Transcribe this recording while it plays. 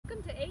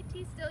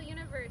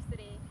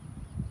University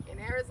in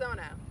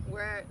Arizona,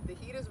 where the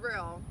heat is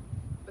real,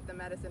 but the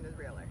medicine is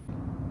realer.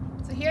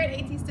 So here at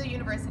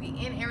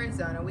ATSU-University in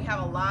Arizona, we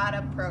have a lot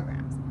of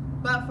programs.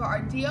 But for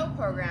our DO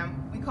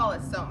program, we call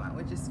it SOMA,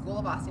 which is School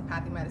of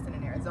Osteopathic Medicine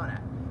in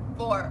Arizona.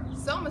 For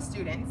SOMA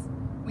students,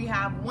 we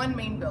have one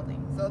main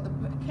building. So the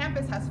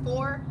campus has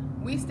 4.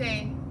 We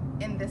stay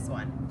in this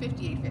one,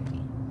 5850.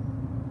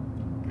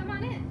 Come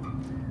on in.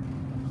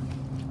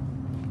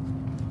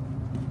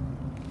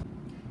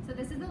 So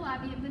this is the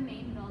lobby of the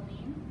main building.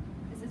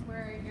 This is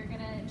where you're going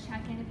to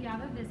check in if you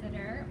have a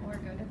visitor or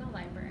go to the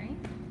library.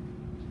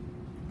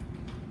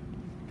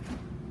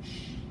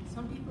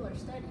 Some people are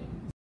studying.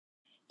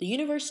 The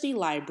university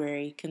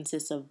library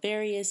consists of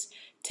various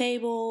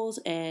tables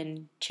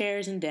and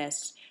chairs and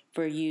desks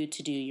for you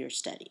to do your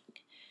studying.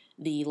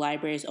 The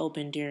library is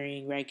open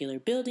during regular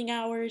building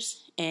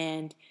hours,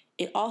 and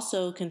it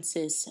also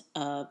consists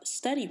of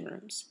study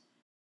rooms.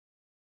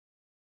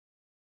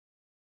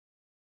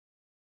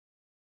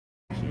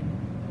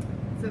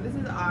 So this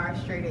is our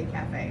straight A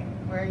cafe,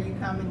 where you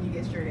come and you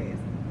get straight A's.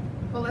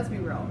 But let's be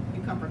real,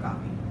 you come for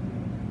coffee.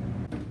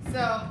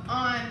 So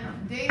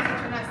on days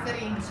that you're not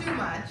studying too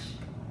much,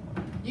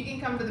 you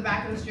can come to the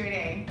back of the straight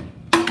A,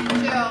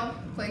 chill,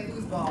 play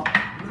foosball,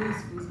 lose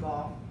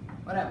foosball,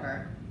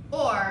 whatever.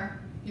 Or,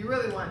 if you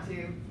really want to,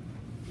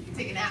 you can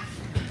take a nap.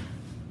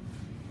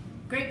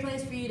 Great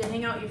place for you to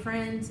hang out with your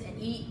friends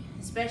and eat,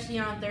 especially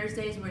on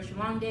Thursdays where it's your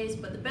long days.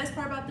 But the best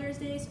part about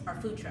Thursdays are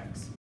food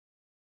trucks.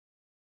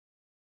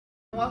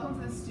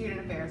 Welcome to the Student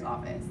Affairs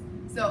office.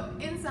 So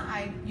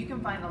inside, you can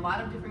find a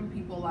lot of different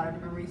people, a lot of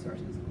different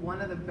resources.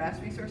 One of the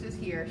best resources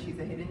here, she's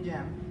a hidden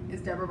gem,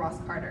 is Deborah Ross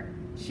Carter.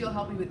 She'll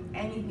help you with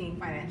anything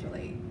financial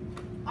aid.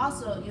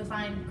 Also, you'll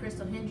find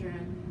Crystal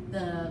Hendren,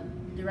 the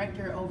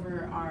director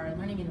over our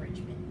learning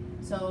enrichment.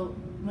 So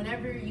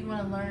whenever you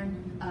want to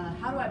learn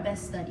how do I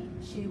best study,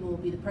 she will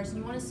be the person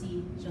you want to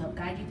see. She'll help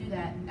guide you through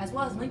that, as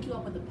well as link you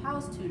up with a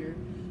PALS tutor,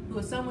 who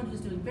is someone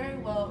who's doing very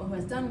well or who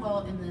has done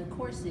well in the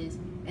courses,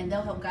 and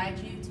they'll help guide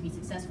you to be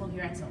successful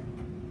here at SOMA.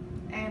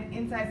 And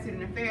inside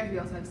Student Affairs, we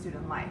also have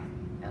Student Life.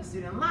 Now,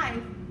 Student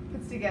Life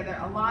puts together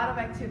a lot of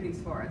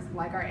activities for us,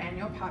 like our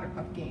annual Powder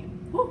Puff game.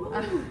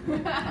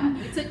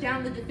 We took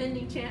down the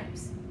defending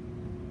champs.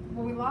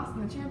 Well, we lost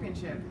in the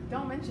championship.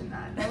 Don't mention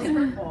that. That was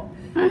hurtful.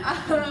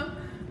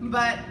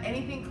 But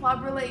anything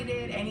club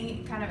related,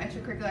 any kind of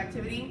extracurricular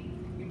activity,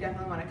 you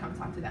definitely want to come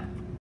talk to them.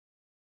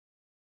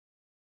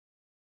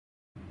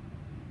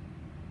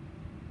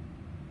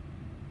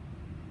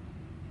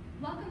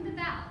 Welcome to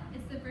VAL.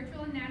 It's the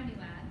virtual anatomy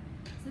lab.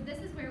 So this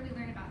is where we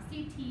learn about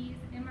CTs,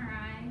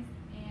 MRIs,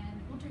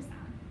 and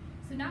ultrasound.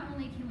 So not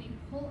only can we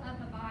pull up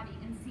a body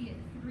and see it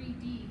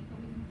 3D, but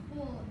we can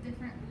pull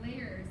different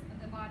layers of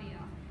the body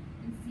off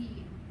and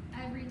see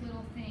every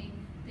little thing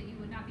that you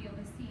would not be able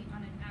to see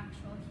on an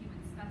actual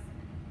human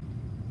specimen.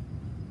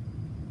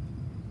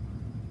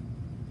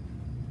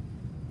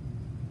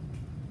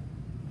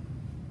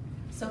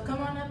 So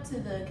come on up to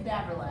the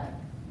Cadaver lab.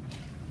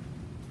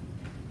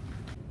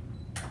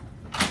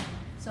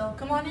 So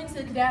come on into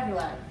the Cadaver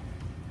lab.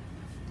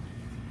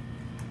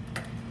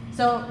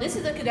 So this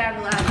is the Cadaver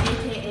lab,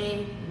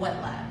 aka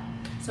wet lab.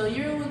 So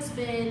you would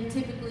spend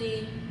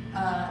typically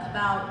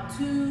about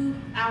 2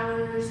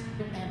 hours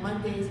on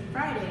Mondays and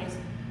Fridays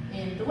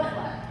in the wet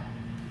lab.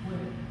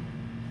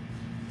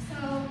 So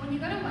when you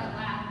go to wet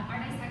lab, our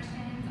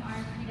dissections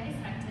are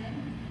pre-dissected,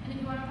 and if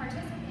you want to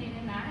participate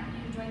in that,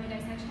 you join the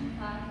dissection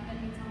club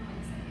that meets on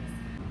Wednesdays.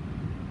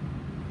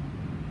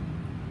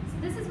 So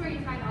this is where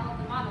you find all of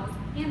the models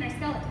and their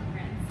skeleton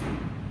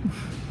prints.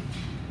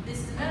 This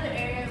is another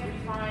area where you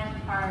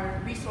find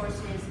our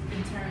resources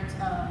in terms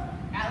of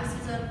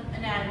atlases of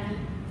anatomy,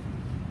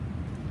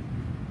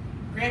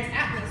 Grant's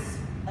Atlas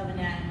of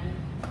Anatomy,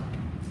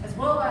 as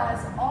well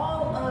as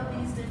all of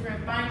these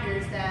different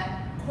binders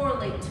that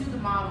correlate to the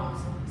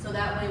models, so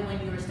that way when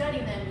you're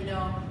studying them, you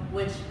know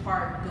which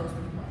part goes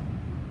with what.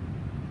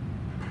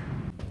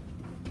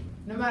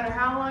 No matter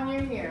how long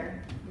you're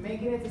here,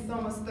 making it to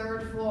SOMA's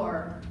 3rd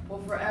floor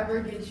will forever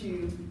get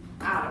you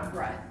out of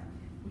breath.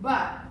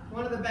 But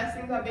one of the best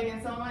things about being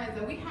in SOMA is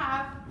that we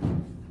have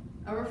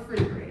a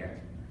refrigerator.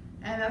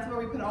 And that's where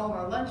we put all of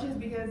our lunches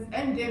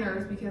and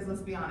dinners, because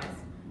let's be honest,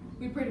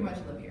 we pretty much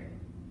live here.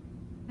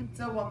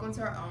 So welcome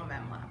to our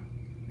OMM lab.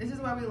 This is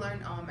where we learn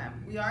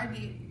OMM. We are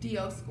a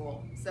DO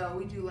school, so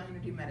we do learn how to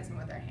do medicine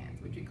with our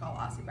hands, which we call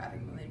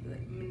osteopathic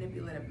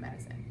manipulative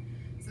medicine.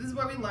 So this is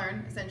where we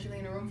learn, essentially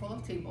in a room full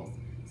of tables.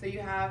 So you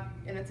have,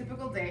 in a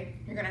typical day,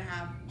 you're gonna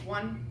have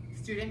one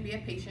student be a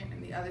patient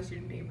and the other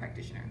student be a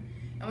practitioner.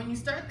 And when you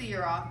start the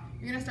year off,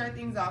 you're gonna start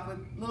things off with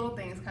little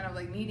things, kind of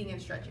like kneading and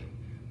stretching,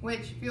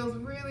 which feels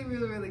really,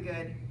 really, really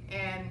good,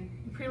 and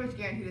you're pretty much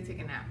guaranteed to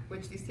take a nap,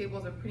 which these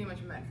tables are pretty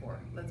much meant for,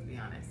 let's be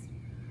honest.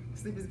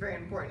 Sleep is very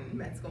important in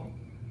med school.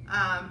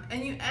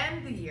 And you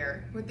end the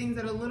year with things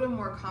that are a little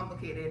more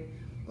complicated,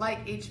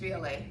 like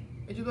HVLA,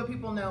 which is what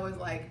people know is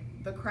like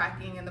the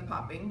cracking and the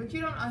popping, but you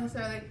don't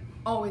necessarily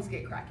always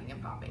get cracking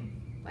and popping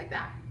like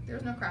that.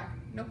 There's no crack,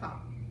 no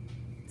pop.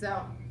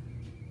 So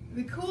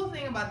The cool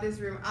thing about this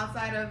room,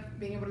 outside of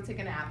being able to take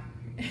a nap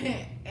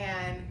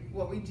and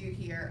what we do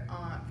here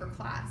for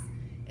class,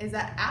 is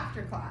that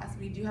after class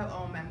we do have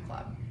O&M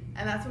club,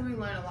 and that's where we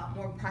learn a lot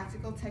more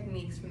practical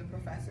techniques from the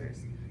professors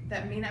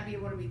that may not be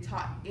able to be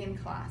taught in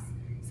class.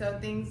 So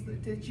things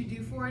that you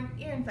do for an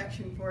ear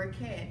infection for a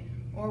kid,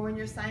 or when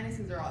your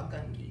sinuses are all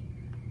gunky.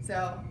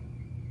 So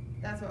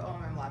that's what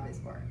O&M lab is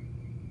for.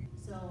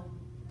 So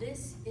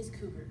this is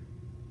Cougar.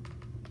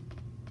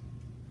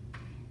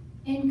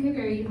 In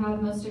Cougar, you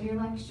have most of your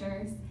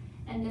lectures,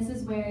 and this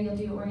is where you'll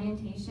do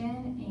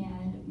orientation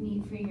and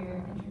meet for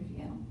your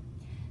interview.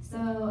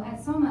 So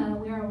at SOMA,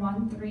 we are a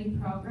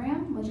 1-3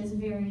 program, which is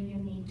very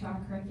unique to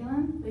our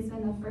curriculum. We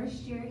spend the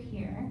first year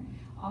here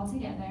all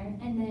together,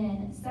 and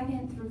then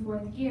 2nd through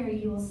 4th year,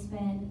 you will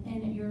spend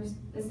in your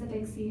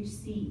specific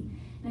CHC.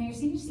 Now your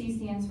CHC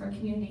stands for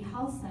Community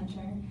Health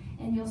Center,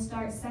 and you'll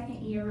start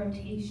 2nd year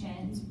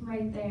rotations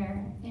right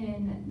there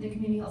in the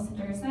Community Health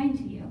Center assigned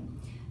to you,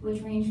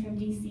 which range from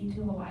DC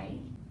to Hawaii.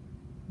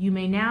 You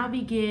may now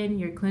begin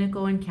your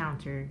clinical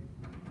encounter.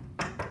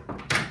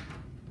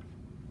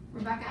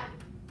 Rebecca?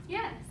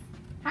 Yes.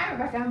 Hi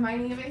Rebecca, my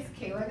name is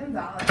Kayla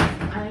Gonzalez.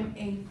 I'm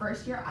a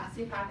first-year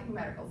osteopathic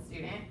medical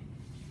student.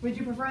 Would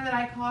you prefer that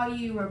I call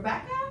you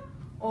Rebecca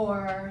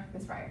or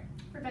Ms. Fryer?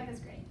 Rebecca's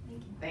great,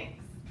 thank you.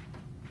 Thanks.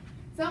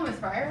 So Ms.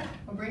 Fryer,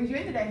 what brings you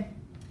in today?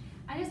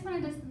 I just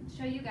wanted to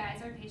show you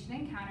guys our patient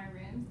encounter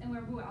rooms and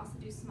where we also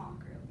do small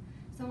group.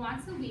 So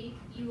once a week,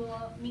 you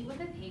will meet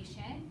with a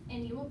patient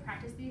and you will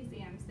practice the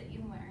exams that you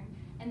learn,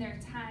 and they're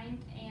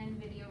timed and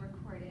video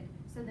recorded.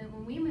 So that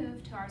when we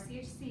move to our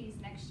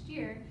CHCs next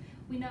year,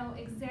 we know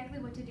exactly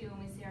what to do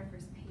when we see our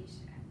first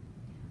patient.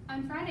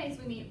 On Fridays,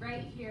 we meet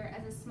right here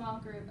as a small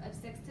group of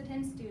 6 to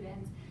 10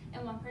 students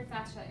and 1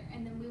 professor,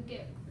 and then we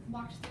get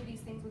walked through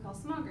these things we call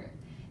small group.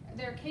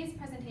 They're case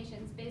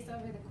presentations based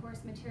over the course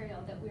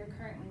material that we are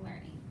currently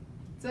learning.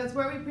 So it's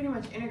where we pretty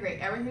much integrate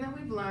everything that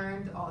we've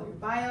learned, all your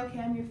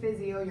biochem, your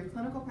physio, your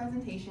clinical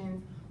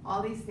presentations,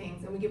 all these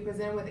things, and we get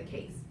presented with a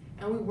case.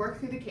 And we work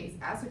through the case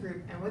as a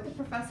group and with the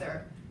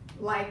professor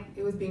like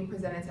it was being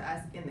presented to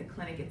us in the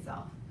clinic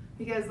itself.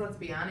 Because let's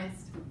be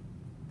honest,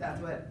 that's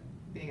what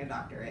being a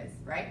doctor is,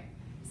 right?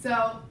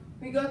 So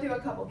we go through a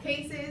couple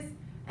cases,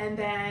 and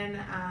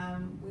then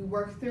we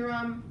work through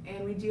them,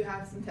 and we do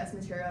have some test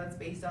material that's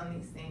based on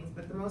these things,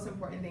 but the most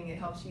important thing, it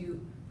helps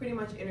you pretty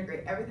much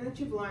integrate everything that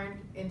you've learned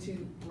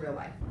into real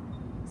life.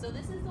 So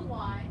this is the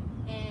Y,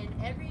 and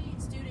every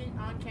student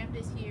on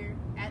campus here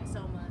at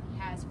SOMA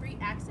has free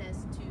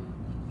access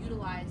to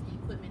utilize the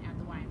equipment at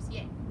the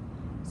YMCA.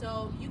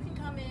 So you can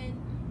come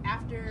in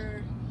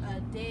after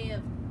a day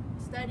of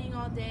studying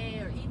all day,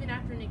 or even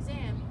after an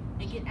exam,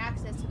 and get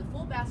access to the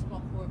full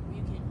basketball court where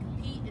you can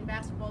compete in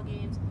basketball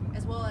games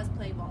as well as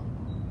play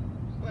volleyball.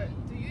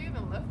 What, do you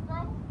even lift,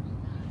 bro?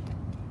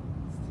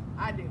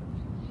 I do.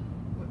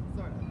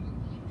 Sort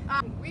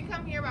of. We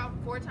come here about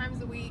 4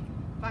 times a week,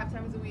 5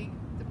 times a week,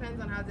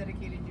 depends on how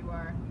dedicated you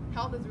are.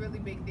 Health is a really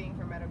big thing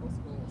for medical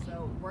school,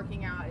 so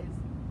working out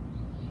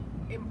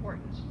is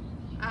important.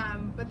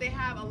 But they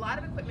have a lot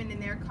of equipment in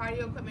there,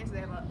 cardio equipment, so they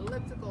have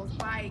ellipticals,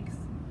 bikes.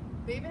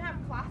 They even have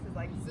classes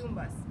like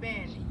Zumba,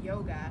 spin,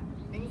 yoga,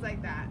 things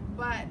like that.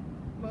 But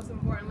most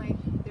importantly,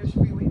 there's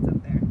free weights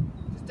up there.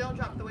 Just don't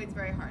drop the weights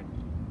very hard.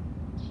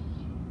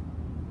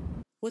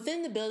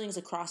 Within the buildings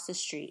across the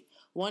street,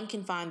 one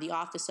can find the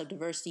Office of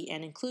Diversity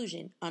and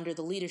Inclusion under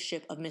the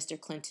leadership of Mr.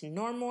 Clinton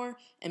Normore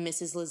and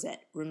Mrs.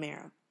 Lizette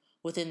Romero.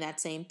 Within that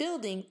same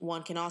building,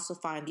 one can also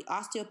find the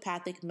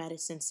Osteopathic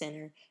Medicine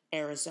Center,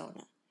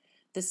 Arizona.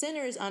 The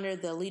center is under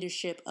the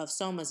leadership of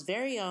SOMA's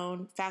very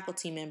own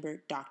faculty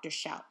member, Dr.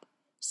 Schaup.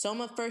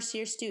 SOMA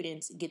first-year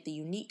students get the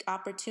unique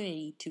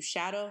opportunity to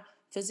shadow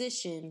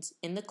physicians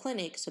in the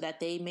clinic so that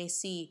they may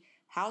see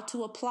how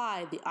to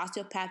apply the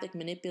osteopathic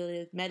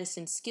manipulative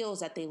medicine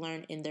skills that they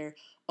learn in their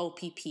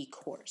OPP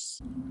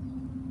course.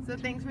 So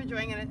thanks for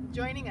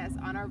joining us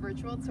on our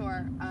virtual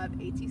tour of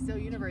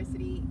ATSU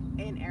University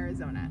in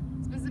Arizona,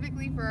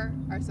 specifically for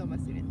our SOMA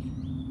students.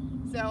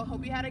 So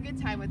hope you had a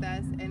good time with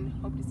us and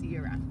hope to see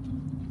you around.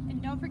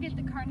 And don't forget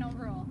the cardinal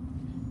rule.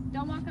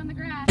 Don't walk on the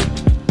grass.